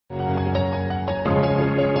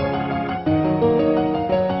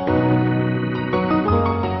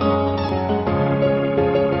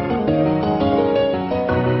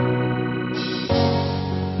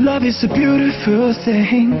is a beautiful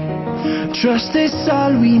thing. Trust is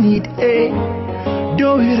all we need, eh?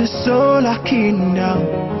 Though it is so lucky now,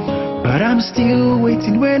 but I'm still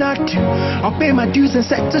waiting. When I do, I'll pay my dues and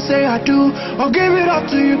set to say I do. I'll give it up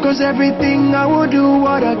to you, cause everything I will do.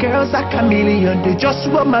 What a girl's like a million. They just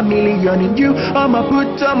want my million in you. I'ma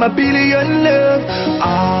put on my billion love.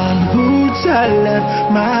 I'll put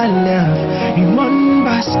my love in one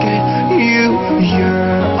basket.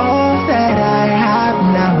 You're all that I have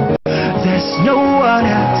now. There's no one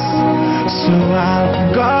else, so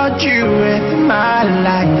I'll guard you with my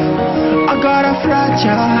life. I got a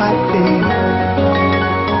fragile heart, babe.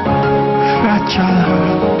 Fragile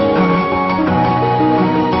heart.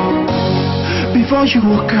 Before you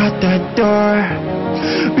walk out that door,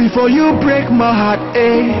 before you break my heart,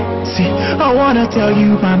 eh? See, I wanna tell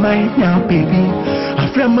you my mind now, baby.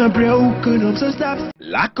 I'm from a broken home, so stop.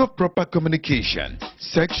 Lack of proper communication,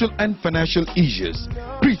 sexual and financial issues,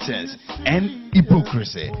 pretense, and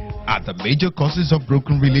hypocrisy are the major causes of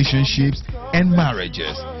broken relationships and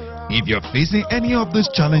marriages. If you're facing any of these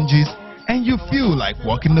challenges and you feel like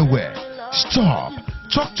walking away, stop.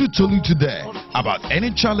 Talk to Tolu today about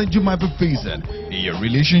any challenge you might be facing in your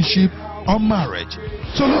relationship or marriage.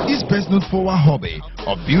 Tolu is best known for her hobby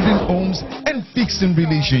of building homes and fixing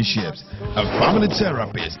relationships. A family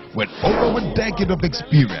therapist with over a decade of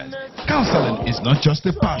experience. Counseling is not just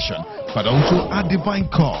a passion, but also a divine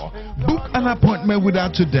call. Book an appointment with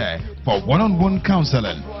her today for one-on-one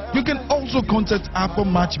counseling. You can also contact her for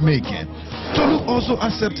matchmaking. Tolu also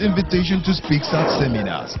accepts invitations to speak at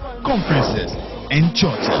seminars, conferences, and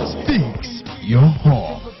churches. Fix your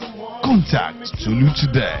home. Contact Tolu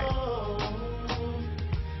today.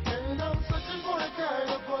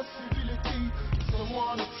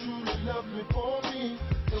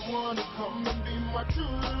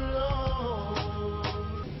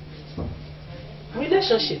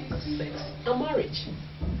 Relationship, sex, and marriage.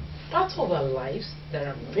 Part of our lives that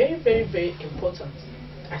are very, very, very important.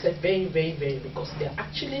 I said very, very, very because they're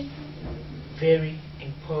actually very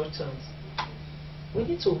important. We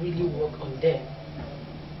need to really work on them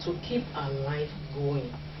to keep our life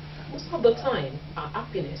going. Most of the time, our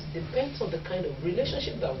happiness depends on the kind of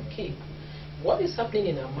relationship that we keep, what is happening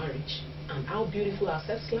in our marriage, and how beautiful our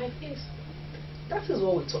sex life is. That is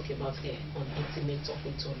what we're talking about here on Intimate Talk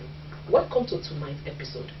with Tolu. Welcome to tonight's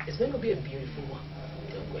episode. It's going to be a beautiful one.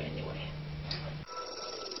 Don't go anywhere.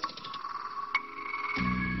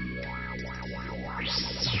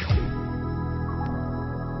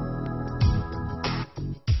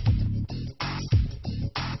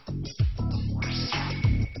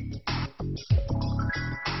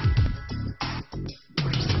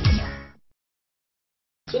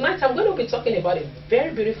 Tonight I'm going to be talking about a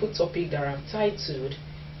very beautiful topic that I've titled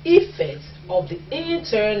Effects of the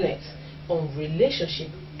Internet on Relationship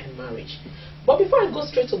and Marriage. But before I go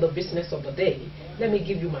straight to the business of the day, let me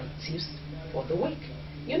give you my tips for the week.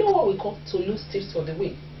 You know what we call Tolu's tips for the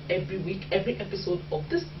week? Every week, every episode of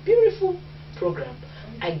this beautiful program,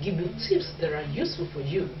 I give you tips that are useful for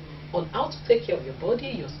you on how to take care of your body,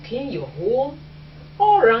 your skin, your home,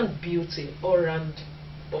 all around beauty, all around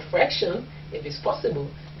perfection, if it's possible.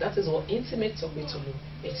 That is what Intimate Talk with Tolu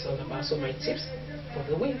is all about. So my tips for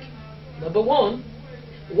the week. Number 1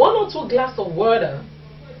 or 2 glasses of water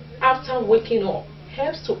after waking up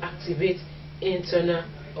helps to activate internal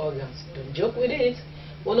organs. Don't joke with it.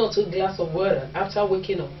 1 or 2 glasses of water after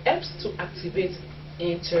waking up helps to activate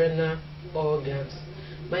internal organs.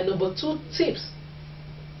 My number 2 tips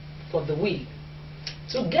for the week: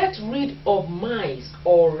 to get rid of mice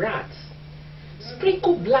or rats,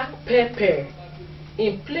 sprinkle black pepper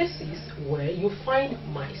in places where you find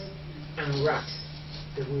mice and rats.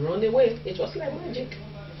 They will run away. It's just like magic.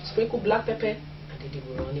 Sprinkle black pepper and they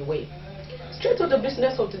will run away. Straight to the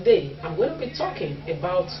business of the day, I'm going to be talking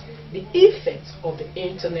about the effects of the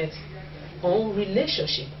internet on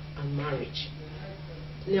relationship and marriage.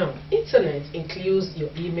 Now, internet includes your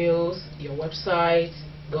emails, your website,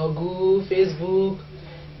 Google, Facebook,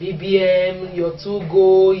 BBM, your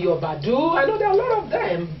 2Go, your Badu. I know there are a lot of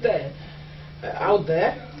them there, out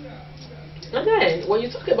there. And then, when you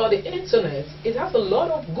talk about the internet, it has a lot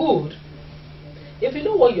of good. If you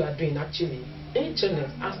know what you are doing, actually,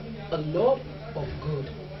 internet has a lot of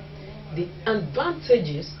good. The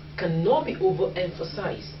advantages cannot be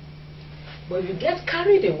overemphasized. But if you get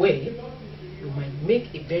carried away, you might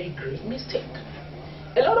make a very great mistake.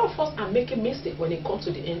 A lot of us are making mistakes when it comes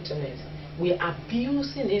to the internet. We are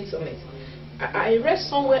abusing internet. I read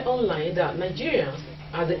somewhere online that Nigerians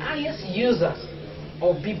are the highest users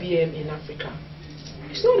of BBM in Africa.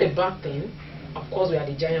 It's not a bad thing. Of course, we are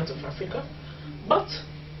the giants of Africa. But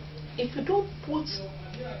if you don't put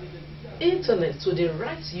internet to the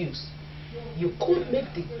right use, you could make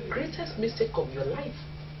the greatest mistake of your life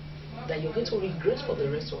that you're going to regret for the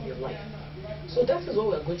rest of your life. So that is what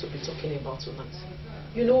we're going to be talking about tonight.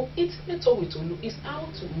 You know, Intimate Talk with Olu is how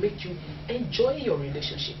to make you enjoy your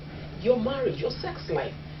relationship, your marriage, your sex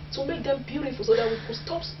life, to make them beautiful so that we could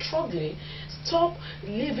stop struggling, stop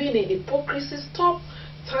living in hypocrisy, stop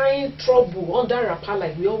tying trouble under wrapper.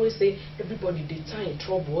 Like we always say, everybody they tie in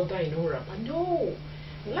trouble under in wrapper. No,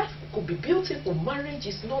 life could be beautiful. Marriage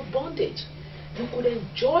is not bondage. You could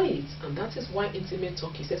enjoy it, and that is why Intimate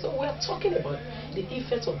Talk is here. So we are talking about the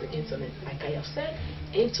effects of the internet. Like I have said,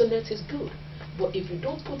 internet is good, but if you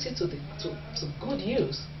don't put it to good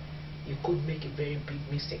use, you could make a very big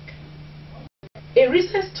mistake. A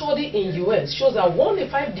recent study in US shows that 1 in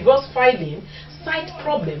 5 divorce filing cite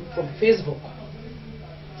problem from Facebook.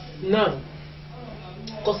 Now,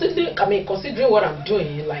 considering what I'm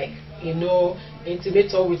doing, like, you know,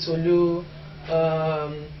 Intimate Talk with Olu,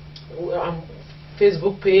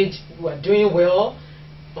 Facebook page, we are doing well.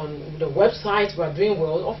 On the website, we are doing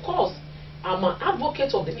well. Of course, I'm an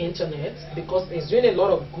advocate of the internet because it's doing a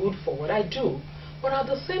lot of good for what I do. But at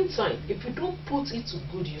the same time, if you don't put it to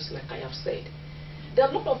good use, like I have said, there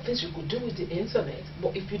are a lot of things you could do with the internet,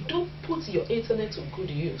 but if you don't put your internet to good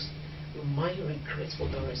use, you might regret for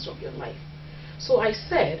the rest of your life. So I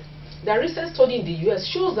said, the recent study in the US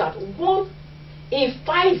shows that 1 in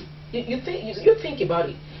 5, you think about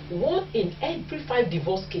it, 1 in every 5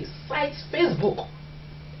 divorce cases cites Facebook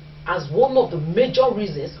as one of the major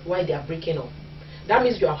reasons why they are breaking up. That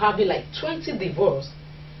means you are having like 20 divorces.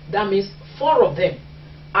 That means 4 of them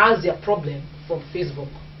has their problem from Facebook.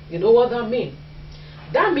 You know what that means?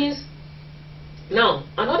 That means, now,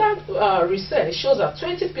 another research shows that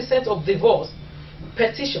 20% of divorce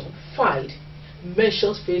petition filed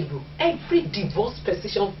mentions Facebook. Every divorce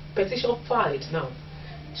petition filed now,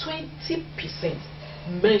 20%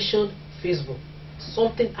 mention Facebook.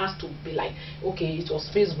 Something has to be like, okay, it was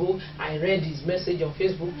Facebook, I read his message on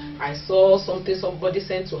Facebook, I saw something somebody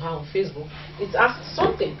sent to her on Facebook. It has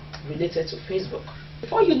something related to Facebook.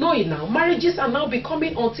 Before you know it now, marriages are now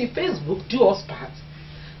becoming until Facebook do us part.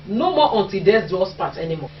 No more until death do us part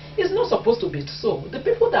anymore. It's not supposed to be so. The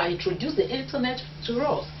people that introduced the internet to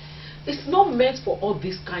us, it's not meant for all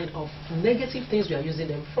these kind of negative things we are using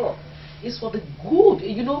them for. It's for the good.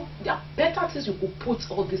 You know, there are better things you could put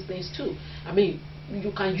all these things to. I mean,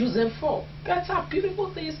 you can use them for better,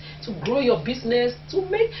 beautiful things, to grow your business, to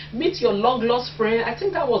meet your long lost friend. I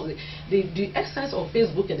think that was the essence of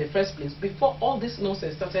Facebook in the first place, before all this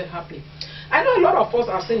nonsense started happening. I know a lot of us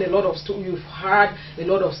have seen a lot of stories. You've heard a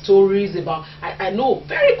lot of stories about, I know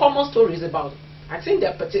very common stories about, I think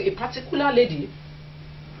that a particular lady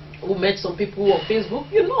who met some people on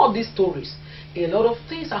Facebook. You know all these stories. A lot of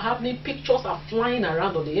things are happening. Pictures are flying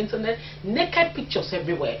around on the internet. Naked pictures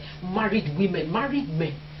everywhere. Married women, married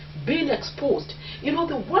men being exposed. You know,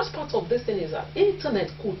 the worst part of this thing is that internet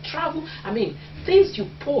could travel. I mean, things you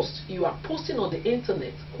post, you are posting on the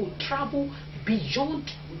internet, could travel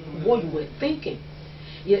beyond what you were thinking.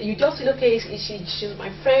 Yeah, you just say, okay, she's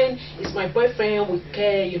my friend, it's my boyfriend, we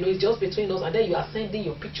care, you know, it's just between us, and then you are sending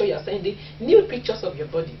your picture, you are sending nude pictures of your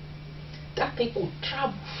body. That thing could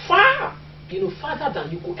travel far, you know, farther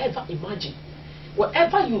than you could ever imagine.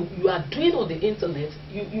 Whatever you are doing on the internet,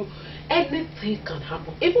 anything can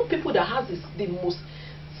happen. Even people that have this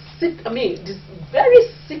very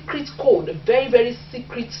secret code, very, very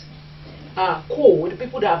secret code,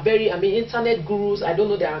 people that are very, internet gurus, I don't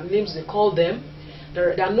know their names, they call them,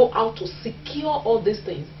 they know how to secure all these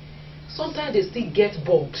things. Sometimes they still get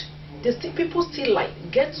bugged. People still like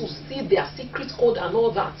get to see their secret code and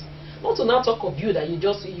all that. Not to now talk of you that you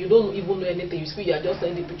don't even know anything. You see, you are just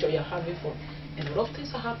sending the picture you're having fun. And a lot of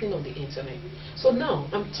things are happening on the internet. So now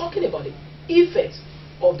I'm talking about the effects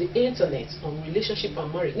of the internet on relationship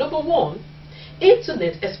and marriage. Number one,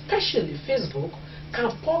 internet, especially Facebook,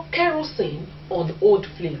 can pour kerosene on old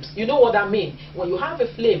flames. You know what I mean? When you have a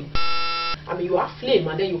flame, you have flame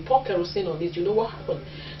and then you pour kerosene on it, you know what happens.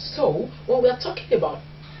 So when we are talking about,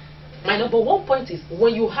 my number one point is,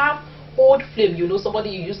 when you have old flame, you know, somebody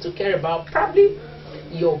you used to care about, probably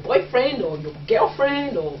your boyfriend or your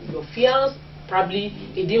girlfriend or your fiance, probably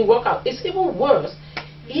it didn't work out. It's even worse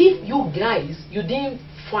if you guys, you didn't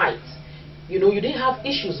fight, you know, you didn't have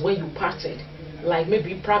issues when you parted, like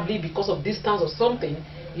maybe probably because of distance or something,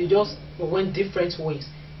 you just went different ways.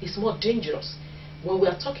 It's more dangerous. When we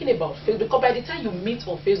are talking about Facebook, because by the time you meet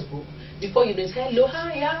on Facebook, before you know it, hello,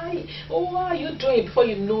 hi, oh, how are you doing? Before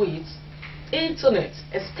you know it, internet,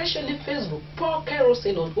 especially Facebook, pour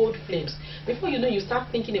kerosene on old flames. Before you know, you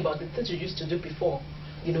start thinking about the things you used to do before.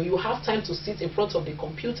 You know, you have time to sit in front of the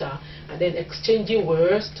computer and then exchanging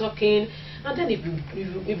words, talking, and then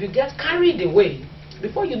if you get carried away,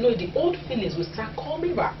 before you know it, the old feelings will start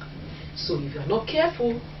coming back. So if you're not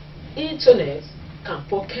careful, internet can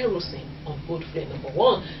pour kerosene on old flame, number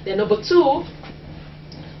one. Then number two,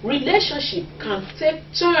 relationship can take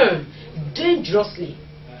turn dangerously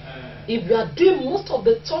if you are doing most of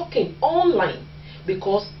the talking online,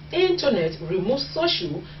 because internet removes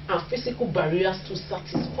social and physical barriers to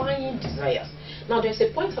satisfying desires. Now there's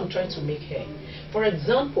a point I'm trying to make here. For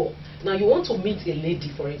example, now you want to meet a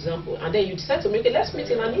lady, for example, and then you decide to make it, let's meet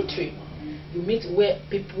in an eatery. You meet where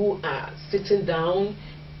people are sitting down,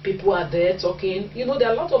 people are there talking. You know, there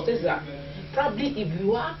are a lot of things that probably if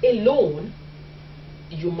you are alone,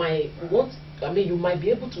 you might want, you might be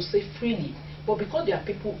able to say freely, but because there are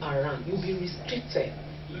people around, you'll be restricted.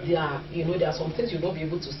 There are, there are some things you'll not be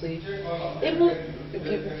able to say.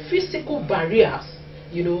 Even physical barriers,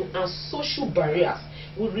 and social barriers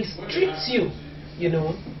will restrict you,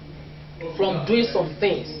 from doing some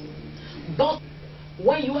things. But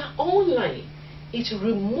when you are online, it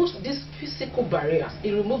removes these physical barriers,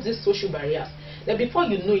 it removes these social barriers. Then before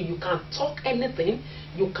you know it, you can talk anything,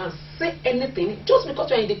 you can say anything, just because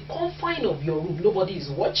you are in the confine of your room. Nobody is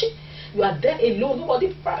watching. You are there alone. Nobody.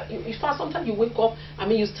 In fact, sometimes you wake up.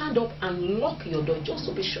 You stand up and lock your door just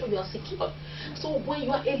to be sure you are secure. So when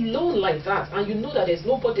you are alone like that, and you know that there's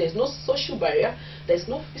nobody, there's no social barrier, there's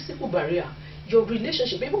no physical barrier, your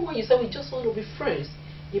relationship, even when you say we just want to be friends,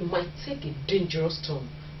 it might take a dangerous turn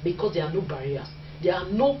because there are no barriers. There are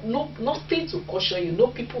nothing to caution you, no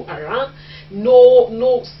people around,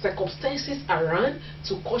 no circumstances around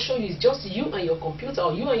to caution you. It's just you and your computer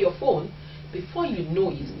or you and your phone. Before you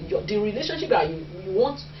know it, the relationship that you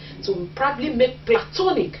want to probably make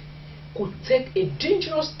platonic could take a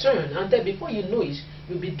dangerous turn, and then before you know it,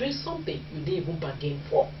 you'll be doing something you didn't even bargain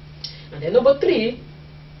for. And then number three,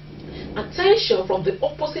 attention from the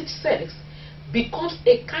opposite sex becomes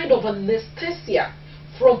a kind of anesthesia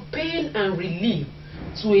from pain and relief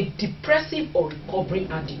to a depressive or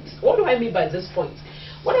recovering addict. What do I mean by this point?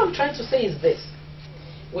 What I'm trying to say is this: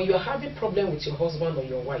 when you're having problem with your husband or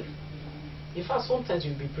your wife, in fact, sometimes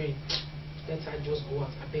you'll be praying, let her just go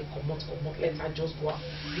out. I beg, come out, let her just go out.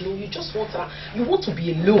 You just want her, you want to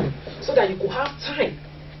be alone so that you could have time,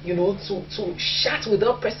 to chat with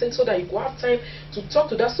that person, so that you could have time to talk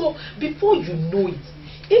to that. So before you know it,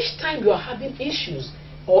 each time you are having issues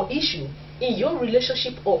or issue in your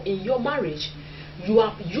relationship or in your marriage, you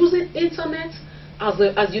are using internet as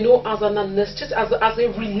an anesthetic, as a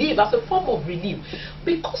relief, as a form of relief.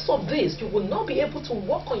 Because of this, you will not be able to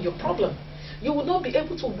work on your problem. You will not be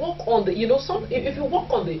able to work on the, if you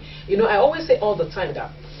work on the, I always say all the time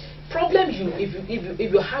that problem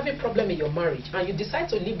if you're having problem in your marriage and you decide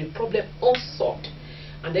to leave the problem unsolved,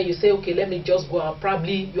 and then you say, okay, let me just go out.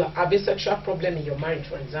 Probably you are having sexual problem in your marriage,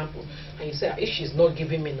 for example, and you say, if she's not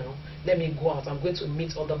giving me now, let me go out. I'm going to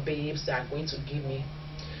meet other babes that are going to give me.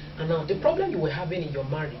 And now the problem you were having in your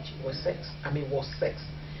marriage was sex. And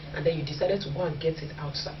then you decided to go and get it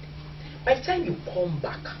outside. By the time you come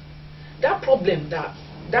back, that problem, that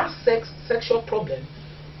sexual problem,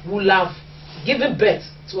 will have given birth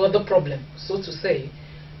to other problem, so to say.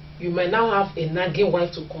 You might now have a nagging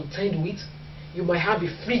wife to contend with. You might have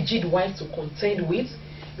a frigid wife to contend with.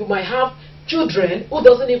 You might have children who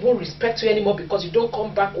doesn't even respect you anymore because you don't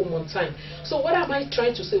come back home on time. So what am I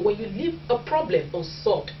trying to say? When you leave a problem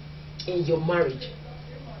unsolved in your marriage,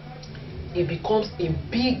 it becomes a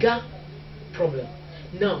bigger problem.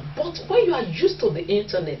 Now, but when you are used to the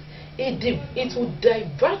internet, it will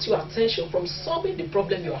divert your attention from solving the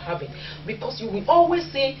problem you are having, because you will always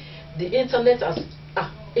see the internet as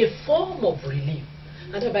a form of relief.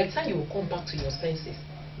 And then by the time you will come back to your senses,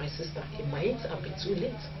 my sister, it might be too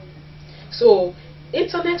late. So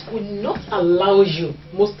internet will not allow you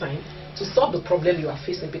most time to solve the problem you are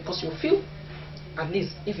facing, because you feel, at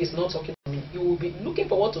least if it's not talking to me, you will be looking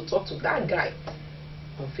forward to talk to that guy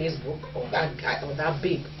on Facebook, or that guy or that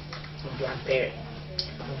babe on BlackBerry.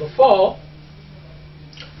 Number four,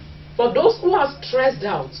 for those who are stressed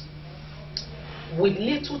out with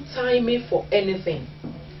little timing for anything,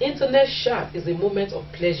 internet chat is a moment of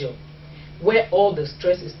pleasure where all the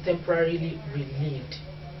stress is temporarily relieved.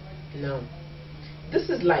 Now, this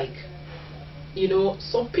is like,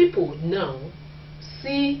 some people now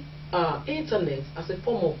see internet as a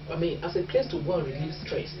form of, as a place to go and relieve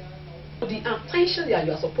stress. The attention that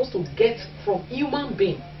you are supposed to get from human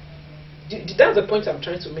being, that's the point I'm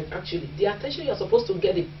trying to make actually. The attention you are supposed to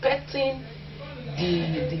get, the petting,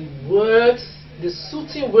 the words, the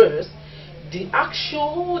soothing words, the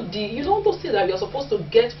action, those things that you are supposed to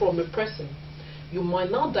get from a person, you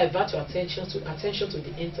might now divert your attention to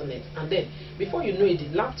the internet, and then before you know it, the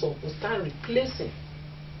laptop will start replacing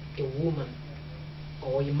a woman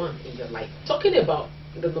or a man in your life. Talking about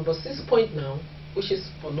the number 6 point now, which is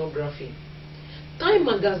pornography. Time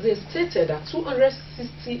magazine stated that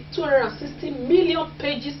 260 million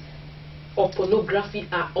pages of pornography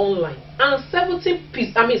are online, and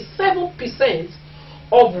 7%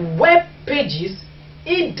 of web pages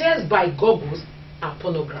indexed by Google are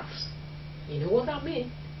pornographs. You know what I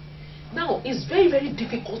mean? Now, it's very, very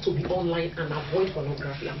difficult to be online and avoid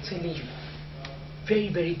pornography, I'm telling you. Very,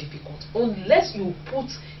 very difficult. Unless you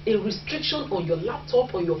put a restriction on your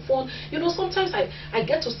laptop or your phone. You know, sometimes I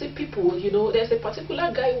get to see people, you know, there's a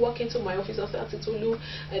particular guy who walk into my office and said, Titolu,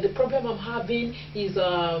 the problem I'm having is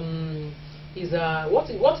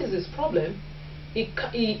what is his problem?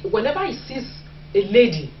 Whenever he sees a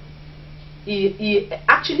lady, he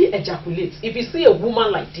actually ejaculates. If you see a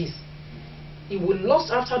woman like this, he will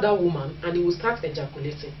lust after that woman and he will start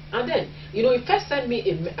ejaculating. And then, you know, he first sent me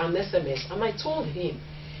an SMS, and I told him,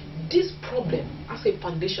 this problem as a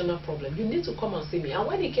foundational problem, you need to come and see me. And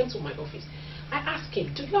when he came to my office, I asked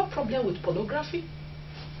him, do you have a problem with pornography?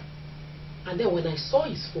 And then when I saw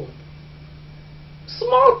his phone,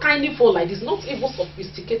 small tiny phone like this, not even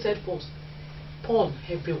sophisticated phones, porn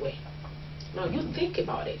everywhere. Now you think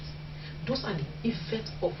about it. Those are the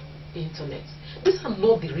effects of internet. These are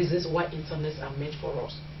not the reasons why internets are meant for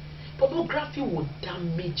us. Pornography will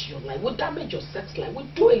damage your life, will damage your sex life, will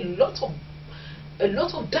do a lot of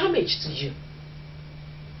damage to you.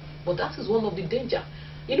 But that is one of the danger.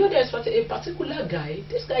 You know, there's a particular guy.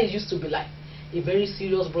 This guy used to be like a very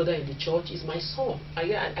serious brother in the church. He's my son.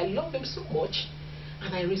 I love him so much,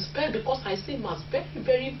 and I respect, because I see him as very,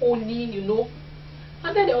 very holy, you know.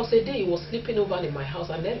 And then there was a day he was sleeping over in my house,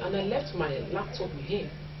 and I left my laptop with him.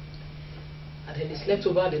 And then he slept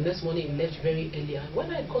over. The next morning he left very early. And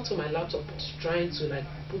when I got to my laptop, trying to like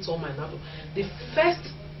put on my laptop, the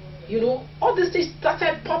first, you know, all these things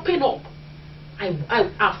started popping up.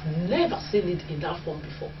 I've never seen it in that form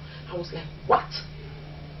before. I was like, what?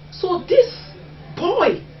 So this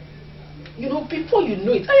boy, you know, before you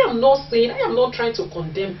know it, I am not trying to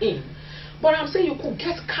condemn him, but I'm saying you could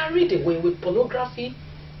get carried away with pornography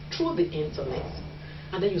through the internet,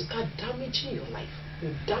 and then you start damaging your life.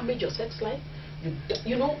 You damage your sex life.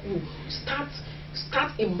 You know, you start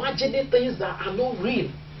imagining things that are not real.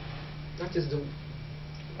 That is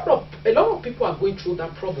a lot of people are going through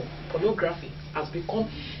that problem. Pornography has become,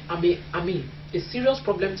 a serious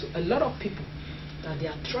problem to a lot of people, that they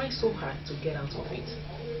are trying so hard to get out of it.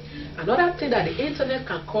 Another thing that the internet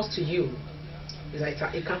can cause to you is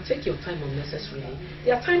that it can take your time unnecessarily.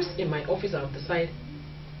 There are times in my office I've decided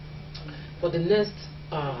for the next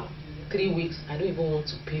 3 weeks I don't even want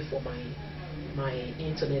to pay for my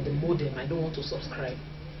internet, the modem. I don't want to subscribe,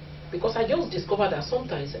 because I just discovered that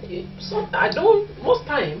sometimes most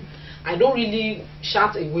time I don't really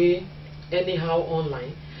chat away anyhow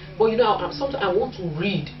online. But you know, sometimes I want to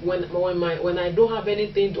read when I don't have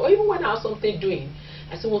anything to, or even when I have something doing,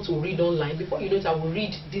 I still want to read online. Before you know it, I will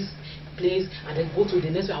read this place and then go to the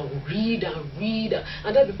next one. I will read,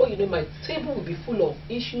 and then before you know, my table will be full of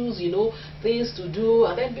issues, you know, things to do,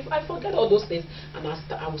 and then I forget all those things, and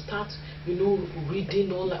I will start, you know,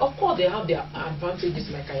 reading online. Of course, they have their advantages,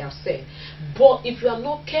 like I have said, but if you are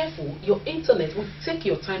not careful, your internet will take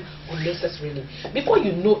your time unnecessarily. Before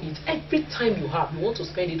you know it, every time you have, you want to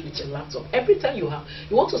spend it with your laptop. Every time you have,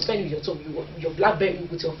 you want to spend it with your BlackBerry,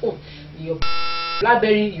 with your phone, your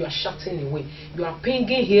BlackBerry, you are shutting away. You are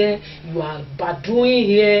pinging here, you are Badooing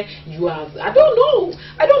here, you are, I don't know.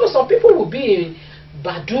 Some people will be in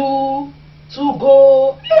Badoo,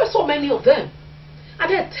 Tugo, there are so many of them.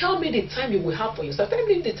 And then tell me the time you will have for yourself. Tell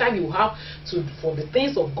me the time you will have for the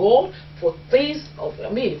things of God, for things of,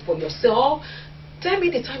 for yourself. Tell me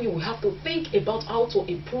the time you will have to think about how to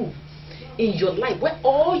improve in your life. Where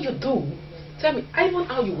all you do, tell me even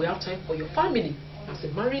how you will have time for your family. As a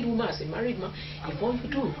married woman, as a married man, if all you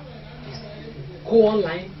do is go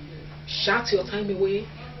online, shut your time away,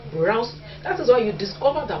 browse. That is why you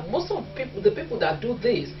discover that most of the people that do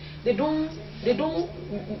this, they don't, even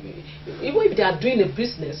if they are doing a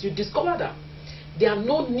business, you discover that there are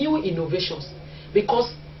no new innovations,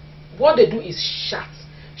 because what they do is shut,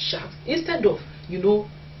 instead of, you know,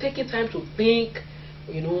 taking time to think,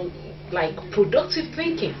 you know, like productive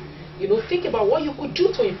thinking. You know, think about what you could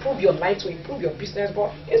do to improve your life, to improve your business.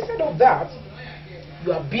 But instead of that,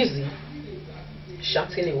 you are busy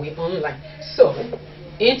shutting away online. So,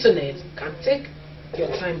 internet can take your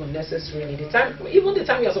time unnecessarily. Even the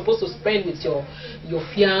time you are supposed to spend with your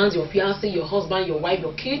fiance, your husband, your wife,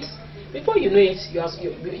 your kids, Before you know it,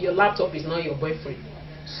 your laptop is now your boyfriend.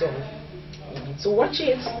 So you need to watch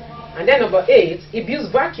it. And then number 8, it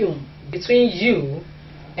builds vacuum between you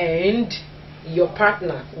and your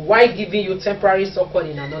partner while giving you temporary succor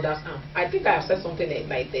in another's arm. I think I have said something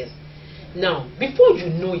like this. Now, before you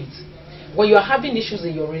know it, when you are having issues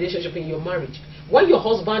in your relationship, in your marriage, when your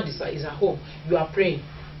husband is at home, you are praying,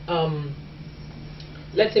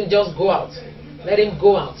 let him just go out. Let him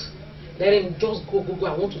go out. Let him just go.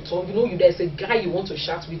 I want to talk. You know, there's a guy you want to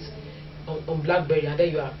chat with on BlackBerry, and then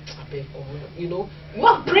you are, you know, you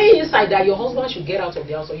are praying inside that your husband should get out of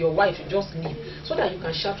the house or your wife should just leave so that you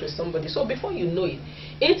can chat with somebody. So before you know it,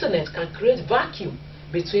 internet can create vacuum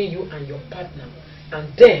between you and your partner, and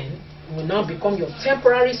then it will now become your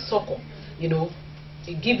temporary succor. You know,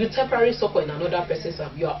 it give you temporary succor in another person's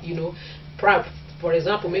arm. You are, you know, for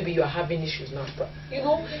example, maybe you are having issues now. You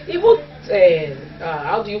know, even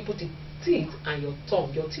how do you put it? Teeth and your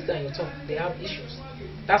tongue, they have issues.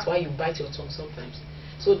 That's why you bite your tongue sometimes.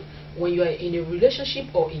 So when you are in a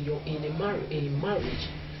relationship or in a marriage,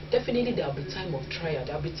 definitely there will be time of trial.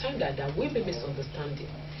 There will be time that there will be misunderstanding.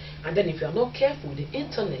 And then if you are not careful, the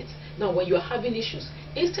internet, now when you are having issues,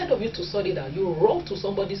 instead of you to sort it out, you run to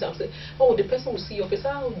somebody's and say, oh, the person will see your face.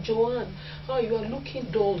 Oh, Joanne, oh, you are looking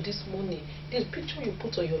dull this morning. This picture you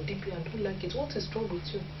put on your DP, I don't like it. What is wrong with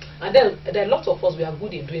you? And then there are lots of us, we are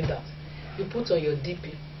good in doing that. You put on your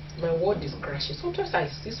DP, my word is crashing. Sometimes I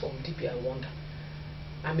see some DP, I wonder.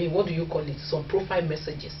 I mean, what do you call it? Some profile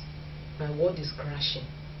messages. My word is crashing.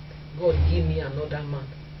 God, give me another man.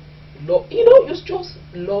 Love, you know, it's just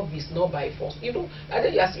love is not by force. You know, and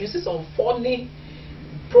then you see some funny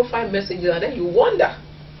profile messages, and then you wonder.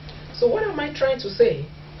 So what am I trying to say?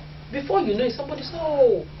 Before you know it, somebody says,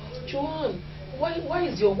 "Oh, Joanne, why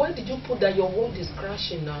did you put that your word is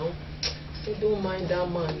crashing now?" I said, don't mind that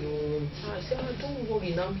man, you. I said, oh, don't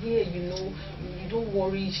worry, I'm here, you know. You don't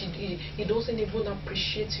worry. He doesn't even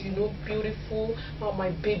appreciate you, you know, beautiful. Oh, my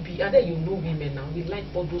baby. And then you know women now. We like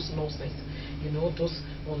all those nonsense, you know, those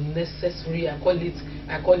unnecessary. I call it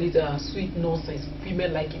sweet nonsense.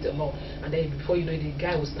 Women like it a lot. And then before you know it, the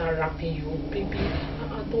guy will start rapping you, baby.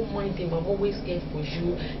 I don't mind him. I'm always here for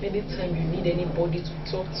you. Anytime you need anybody to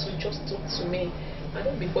talk to, just talk to me. And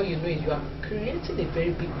then before you know it, you are creating a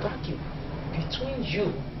very big vacuum between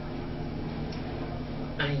you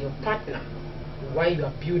and your partner while you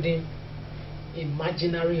are building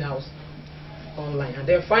imaginary house online. And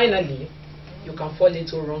then finally, you can fall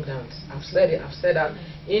into wrong hands. I've said it. I've said that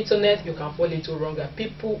internet, you can fall into wrong hands.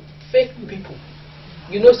 People, fake people.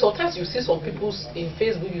 You know, sometimes you see some people in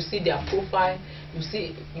Facebook, you see their profile, you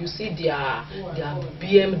see their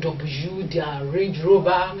BMW, their Range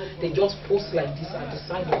Rover. They just post like this at the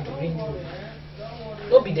side of the Range Rover.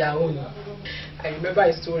 Not be their own. I remember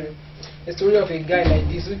a story of a guy like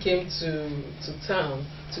this who came to town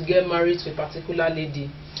to get married to a particular lady,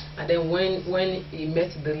 and then when he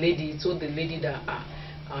met the lady, he told the lady that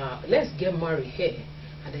let's get married here,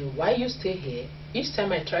 and then while you stay here, each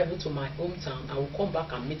time I travel to my hometown, I will come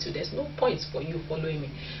back and meet you. There's no point for you following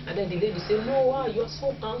me. And then the lady said, no, you're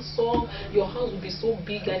so handsome, your house will be so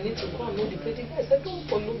big, I need to go and know the place. The guy said, don't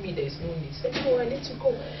follow me, there's no need. He said, no, I need to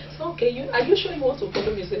go. So, okay, are you sure you want to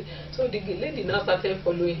follow me? Said, so the lady now started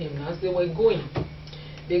following him. As they were going,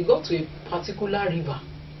 they got to a particular river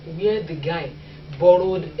where the guy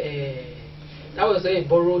borrowed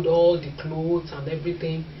borrowed all the clothes and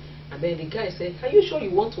everything. And then the guy said, are you sure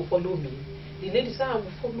you want to follow me? The lady said, I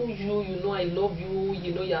will follow you, you know I love you,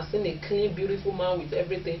 you know you are seeing a clean, beautiful man with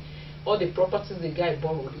everything. All the properties the guy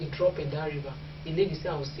borrowed, he dropped in that river. The lady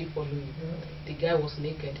said, I will still follow you. The guy was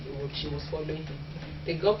naked, she was following him.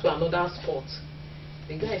 They got to another spot.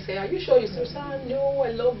 The guy said, are you sure you still say, no,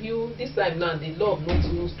 I love you. This time now, the love not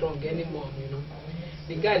too strong anymore, you know.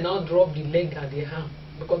 The guy now dropped the leg and the arm,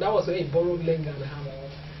 because that was where he borrowed leg and arm.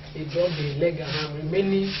 He dropped the leg and arm,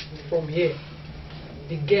 remaining from here.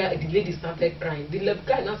 The lady started crying. The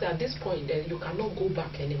guy now said, at this point, then you cannot go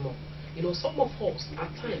back anymore. You know, some of us,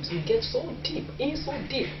 at times, we get so deep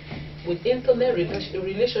with internet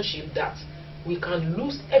relationship that we can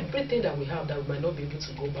lose everything that we have, that we might not be able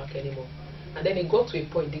to go back anymore. And then it got to a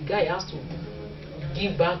point, the guy has to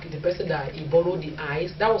give back the person that he borrowed the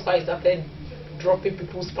eyes. That was how he started dropping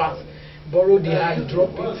people's parts. Borrow the eye,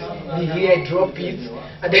 drop it, the hair, drop it,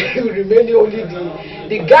 and then it remaining only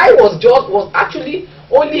the guy was actually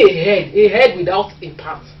only a head without a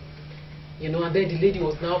part. You know, and then the lady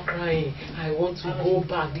was now crying, I want to go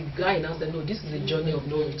back. The guy now said, no, this is a journey of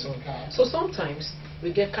no return. So sometimes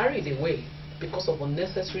we get carried away because of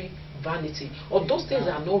unnecessary vanity, or those things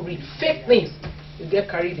are not real, fake things. you get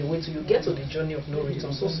carried away till you get to the journey of no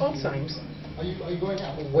return. So sometimes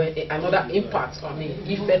when another impact,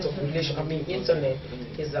 effect of internet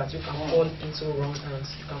is that you can fall into wrong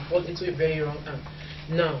hands. You can fall into a very wrong hand.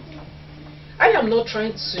 Now, I am not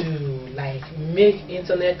trying to like make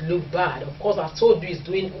internet look bad. Of course, I've told you it's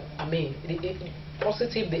doing. The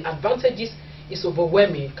positive, the advantages is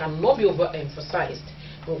overwhelming. Cannot be overemphasized.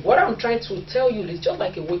 But what I'm trying to tell you is just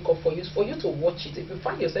like a wake up for you to watch it. If you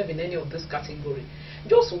find yourself in any of this category,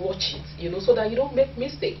 just watch it, so that you don't make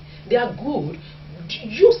mistake. They are good.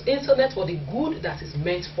 Use internet for the good that is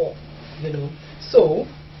meant for, So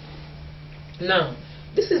now,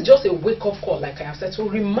 this is just a wake up call, like I have said, to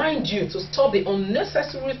remind you to stop the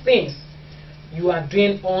unnecessary things you are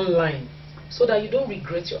doing online, so that you don't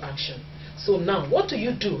regret your action. So now, what do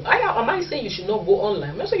you do? Am I saying you should not go online?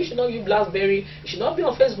 I'm not saying you should not use BlackBerry, you should not be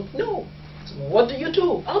on Facebook. No. So what do you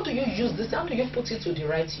do? How do you use this? How do you put it to the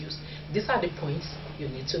right use? These are the points you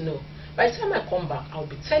need to know. By the time I come back, I'll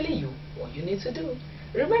be telling you what you need to do.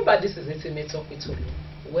 Remember, this is Intimate Talk with Tolu,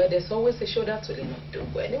 where there's always a shoulder to lean on.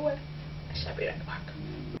 Don't go anywhere. I shall be right back.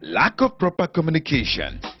 Lack of proper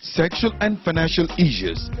communication, sexual and financial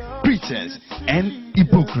issues, pretense, and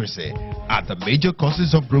hypocrisy are the major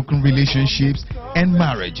causes of broken relationships and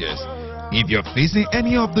marriages. If you're facing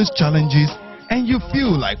any of these challenges and you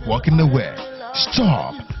feel like walking away,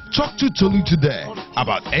 stop. Talk to Tolu today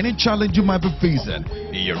about any challenge you might be facing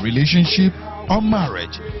in your relationship or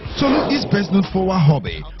marriage. Tolu is best known for her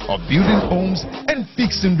hobby of building homes and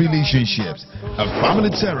fixing relationships. A family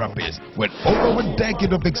therapist with over a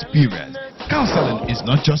decade of experience. Counseling is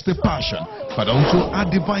not just a passion, but also a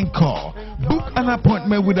divine call. Book an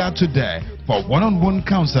appointment with her today for one-on-one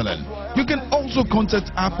counseling. You can also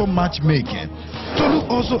contact her for matchmaking. Tolu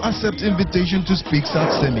also accepts invitations to speak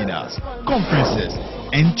at seminars, conferences,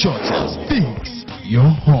 and churches. Fix your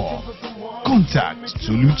home. Contact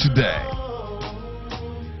Tolu today.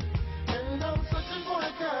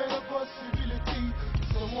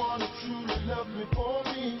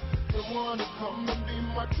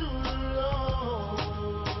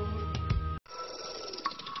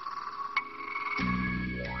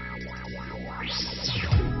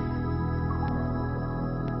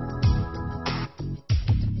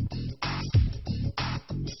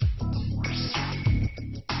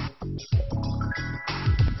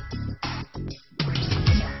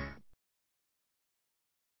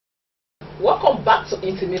 Welcome back to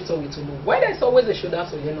Intimate Talk with Tolu, where there's always a shoulder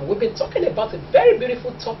to lean on. We've been talking about a very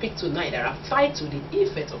beautiful topic tonight that are tied to the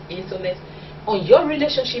effect of internet on your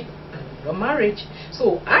relationship and your marriage.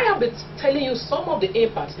 So I have been telling you some of the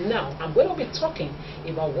impacts. Now I'm going to be talking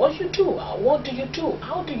about what you do. What do you do?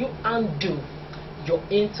 How do you undo your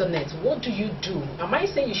internet? What do you do? Am I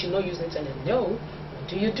saying you should not use internet? No. What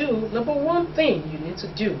do you do? Number one thing you need to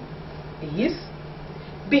do is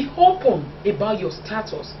be open about your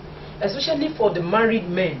status, especially for the married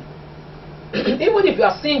men. Even if you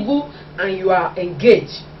are single and you are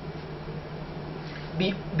engaged,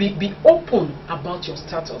 be open about your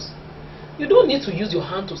status. You don't need to use your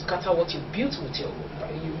hand to scatter what you built with you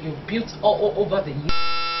built all over the years.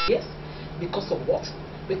 Yes, because of what?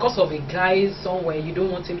 Because of a guy somewhere, you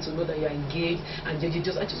don't want him to know that you're engaged, and I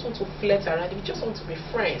just want to flirt around, you just want to be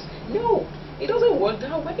friends. No, it doesn't work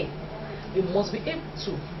that way. You must be able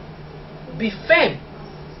to be firm.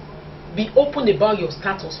 Be open about your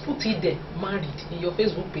status. Put it there. Married in your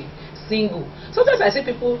Facebook page. Single. Sometimes I see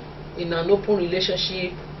people in an open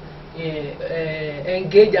relationship,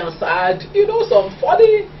 engaged and sad. Some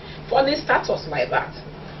funny status like that.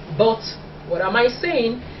 But what am I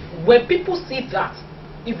saying? When people see that,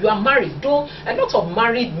 if you are married, a lot of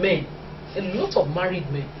married men,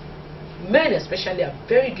 men especially, are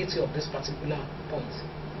very guilty of this particular point.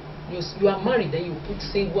 You are married, then you put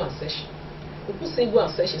single and session. You put single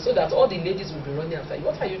and session so that all the ladies will be running after you.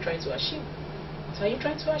 What are you trying to achieve? What are you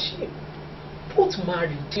trying to achieve? Put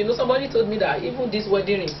married. Somebody told me that even this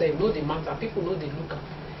wedding itself, know the matter. People know the look at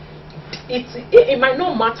it. Might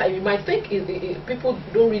not matter. You might think people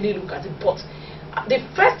don't really look at it, but the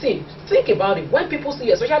first thing, think about it. When people see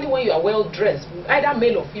you, especially when you are well dressed, either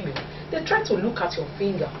male or female, they try to look at your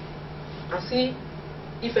finger and see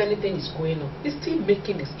if anything is going on. It's still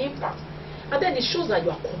making this impact. And then it shows that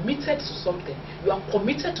you are committed to something. You are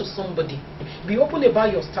committed to somebody. Be open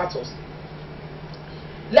about your status.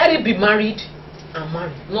 Let it be married and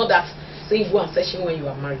married. Not that saying go and session when you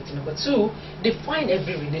are married. Number two, define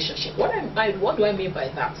every relationship. What do I mean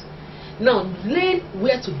by that? Now, learn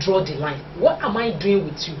where to draw the line. What am I doing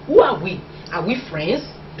with you? Who are we? Are we friends?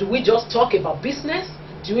 Do we just talk about business?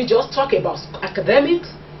 Do we just talk about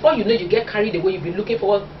academics? Before you know, you get carried away. You be looking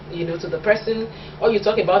forward, to the person. All you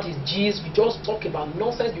talk about is gist. You just talk about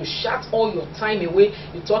nonsense. You shut all your time away.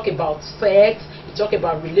 You talk about sex. You talk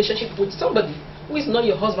about relationship with somebody who is not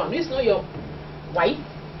your husband, who is not your wife,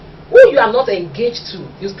 who you are not engaged to.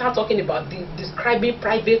 You start talking about describing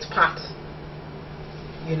private parts.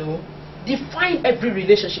 Define every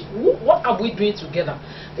relationship. What are we doing together?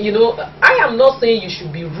 I am not saying you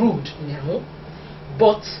should be rude,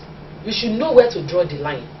 but you should know where to draw the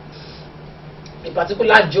line. A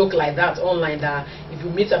particular joke like that online, that if you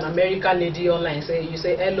meet an American lady online, you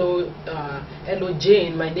say hello, hello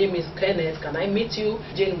Jane, my name is Kenneth, can I meet you?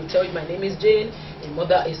 Jane will tell you, my name is Jane,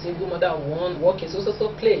 a single mother of one, work in so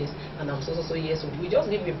place, and I'm so years old. We just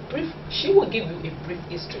give you a brief. She will give you a brief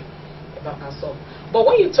history about herself. But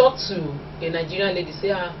when you talk to a Nigerian lady, say,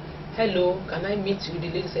 hello, can I meet you? The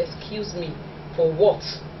lady says, excuse me, for what?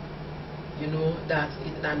 That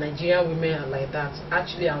Nigerian women are like that.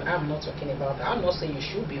 Actually, I'm not talking about that. I'm not saying you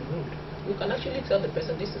should be rude. You can actually tell the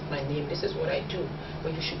person, this is my name, this is what I do.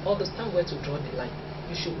 But you should understand where to draw the line.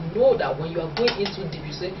 You should know that when you are going into deep,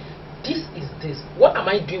 you say, this is this. What am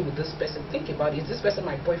I doing with this person? Think about it. Is this person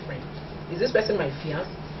my boyfriend? Is this person my fiance?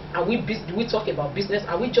 Do we talk about business?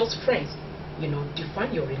 Are we just friends? Define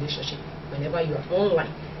your relationship. Whenever you are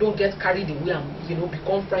online, don't get carried away and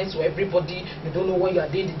become friends with everybody. You don't know what you are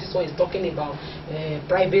doing. This one is talking about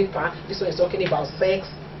private part. This one is talking about sex.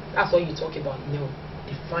 That's all you talk about.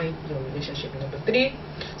 Define your relationship. Number 3,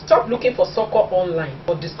 stop looking for succor online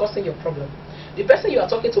or discussing your problem. The person you are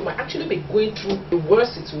talking to might actually be going through a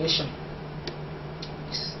worse situation.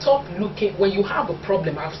 Stop looking. When you have a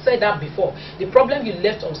problem, I've said that before, the problem you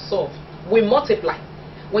left unsolved will multiply.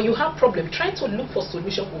 When you have problem, try to look for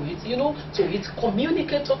solution for it,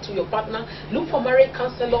 communicate, talk to your partner, look for marriage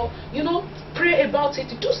counselor, pray about it,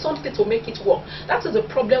 do something to make it work. That is the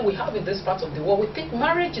problem we have in this part of the world. We think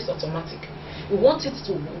marriage is automatic. We want it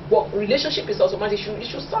to work. Relationship is automatic. It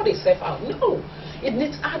should sort itself out. No, it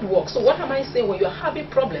needs hard work. So what am I saying? When you're having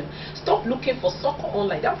problem, stop looking for succor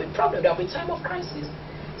online. There'll be problem. There'll be time of crisis.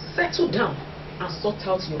 Settle down and sort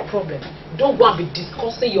out your problem. Don't go and be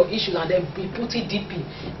discussing your issues and then be putting deep in.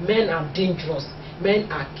 Men are dangerous. Men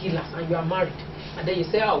are killers, and you are married. And then you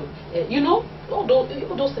say, all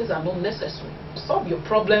those things are not necessary. Solve your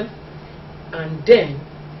problem, and then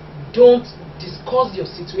don't discuss your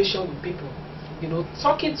situation with people.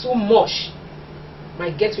 Talking too much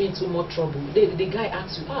might get you into more trouble. The guy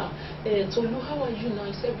asks you, Tolu, how are you now?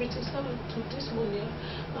 Is everything to this morning?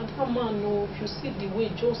 And man, if you see the way,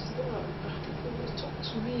 just talk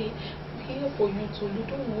to me. I'm here for you, Tolu.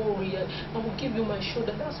 Don't worry. I will give you my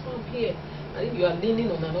shoulder. That's why I'm here. And if you are leaning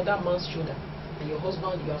on another man's shoulder, and you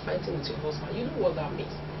are fighting with your husband, you know what that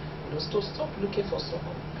means. So stop looking for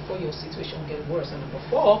succor before your situation gets worse. And number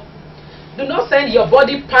 4, do not send your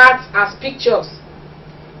body parts as pictures.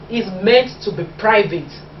 Is meant to be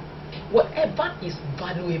private. Whatever is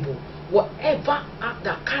valuable, whatever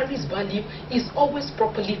that carries value is always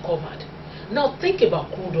properly covered. Now think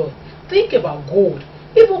about crude oil, think about gold,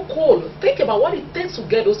 even coal. Think about what it takes to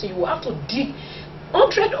get those. You will have to dig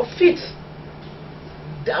hundreds of feet,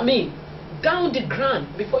 down the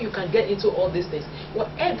ground before you can get into all these things.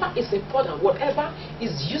 Whatever is important, whatever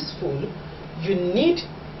is useful, you need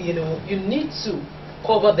to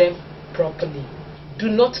cover them properly. Do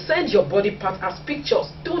not send your body parts as pictures.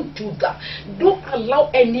 Don't do that. Don't allow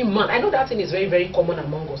any man. I know that thing is very, very common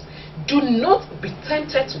among us. Do not be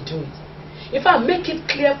tempted to do it. In fact, make it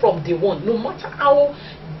clear from day one. No matter how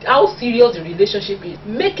serious the relationship is,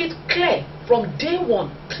 make it clear from day one,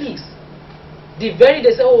 please. The very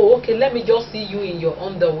day say, oh, okay, let me just see you in your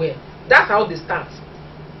underwear. That's how they start.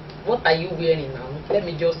 What are you wearing now? Let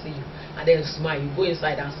me just see you. And then smile. You go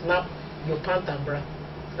inside and snap your pant and bra.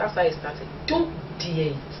 That's how it started. Don't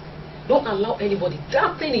dare it. Don't allow anybody.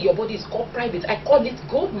 That thing in your body is called private. I call it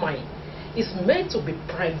gold mine. It's meant to be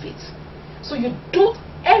private. So you don't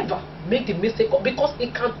ever make the mistake of, because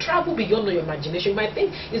it can travel beyond your imagination. You might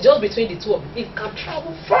think it's just between the two of you. It can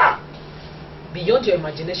travel far beyond your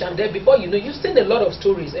imagination. And then before you know, you've seen a lot of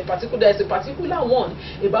stories. There's a particular one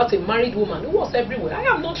about a married woman who was everywhere.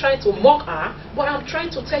 I am not trying to mock her, but I'm trying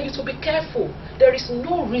to tell you to be careful. There is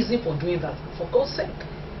no reason for doing that. For God's sake.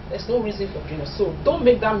 There's no reason for doing it. So don't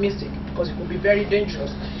make that mistake, because it could be very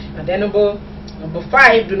dangerous. And then number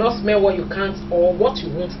 5, do not smell what you can't or what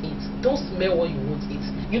you won't eat. Don't smell what you won't eat.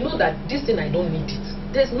 You know that this thing, I don't need it.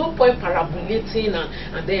 There's no point parabolating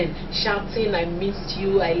and then shouting, I missed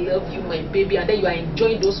you, I love you, my baby, and then you are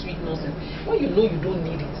enjoying those sweet nonsense when you know you don't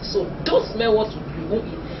need it. So don't smell what you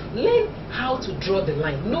won't eat. Learn how to draw the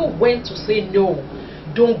line. Know when to say no.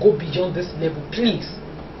 Don't go beyond this level, please.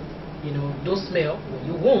 don't smell when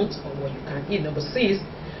you won't or when you can eat. Number 6,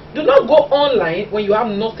 do not go online when you have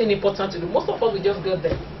nothing important to do. Most of us will just go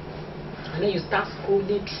there and then you start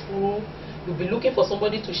scrolling through. You'll be looking for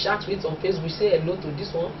somebody to chat with on Facebook. Say hello to this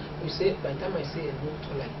one. You say, by the time I say hello to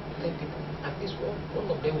like 10 people, at least one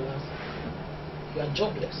of them will answer. You are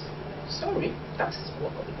jobless. Sorry, that's what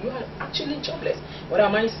you are actually jobless. What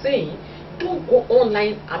am I saying? Don't go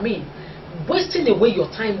online. Wasting away your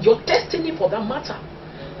time, your destiny for that matter.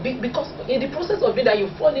 Because in the process of it, that you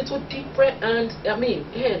fall into different hands,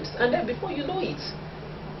 and then before you know it,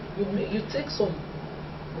 you take some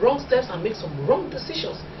wrong steps and make some wrong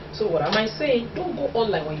decisions. So what am I saying? Don't go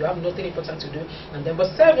online when you have nothing important to do. And number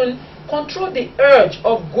 7, control the urge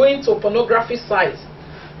of going to pornography sites.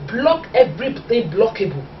 Block everything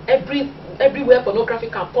blockable. Everywhere pornography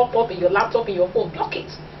can pop up in your laptop, in your phone, block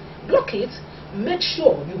it. Block it. Make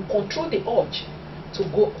sure you control the urge to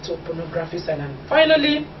go to a pornography site. And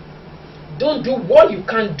finally, don't do what you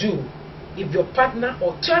can't do if your partner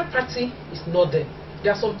or third party is not there.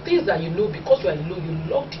 There are some things that because you are alone, you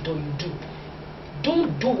lock the door, you do.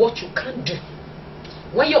 Don't do what you can't do.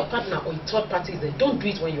 When your partner or your third party is there, don't do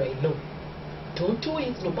it when you are alone. Don't do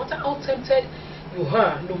it, no matter how tempted you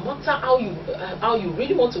are, no matter how you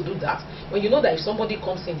really want to do that. When you know that if somebody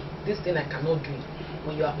comes in, this thing I cannot do it.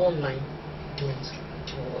 When you are online, don't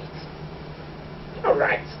do it.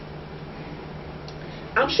 Alright.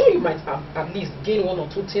 I'm sure you might have at least gained 1 or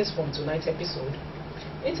 2 things from tonight's episode.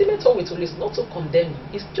 Intimate Talk with Olu is not to condemn you.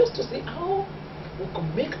 It's just to see how we can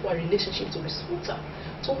make our relationship to be smoother,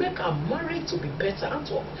 to make our marriage to be better, and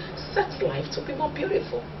to set life to be more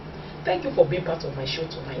beautiful. Thank you for being part of my show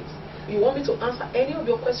tonight. If you want me to answer any of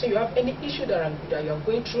your questions, you have any issue that you are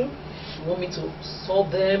going through, you want me to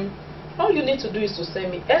solve them, all you need to do is to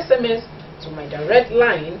send me SMS to my direct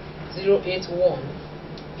line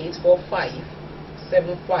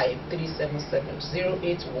 081-845-75377,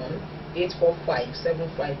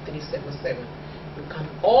 081-845-75377. You can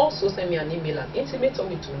also send me an email at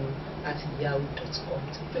intimatetalkwitholu@yahoo.com.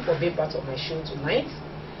 Thank you for being part of my show tonight.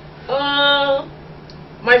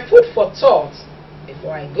 My food for thought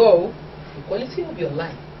before I go: the quality of your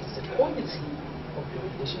life is the quality of your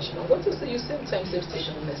relationship. I'm going to see you same time, same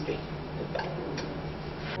station next week. Goodbye.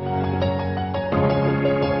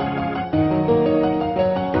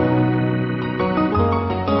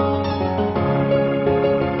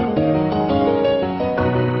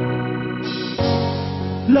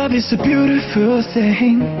 Love is a beautiful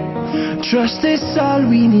thing. Trust is all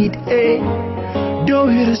we need,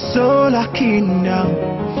 Don't hit a soul locking now,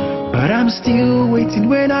 but I'm still waiting.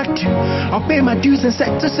 When I do, I'll pay my dues and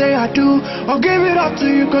set to say I do. I'll give it up to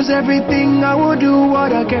you, cause everything I will do.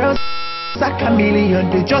 What a girl, like a million.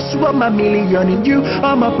 They just want my million in you.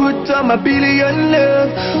 I'ma put on my billion love.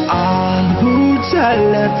 I'll put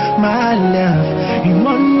my love in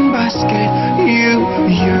one basket. You're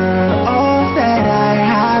all that I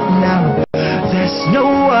have now. There's no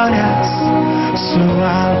one else, so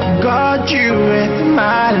I'll guard you with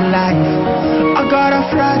my life. I got a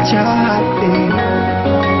fragile heart, babe.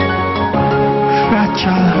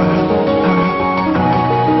 Fragile heart.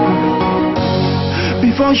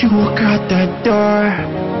 Before you walk out that door,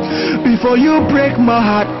 before you break my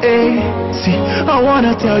heart, see, I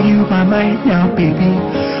wanna tell you my mind now, baby.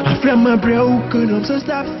 I'm from a broken home, so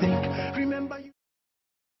stop thinking.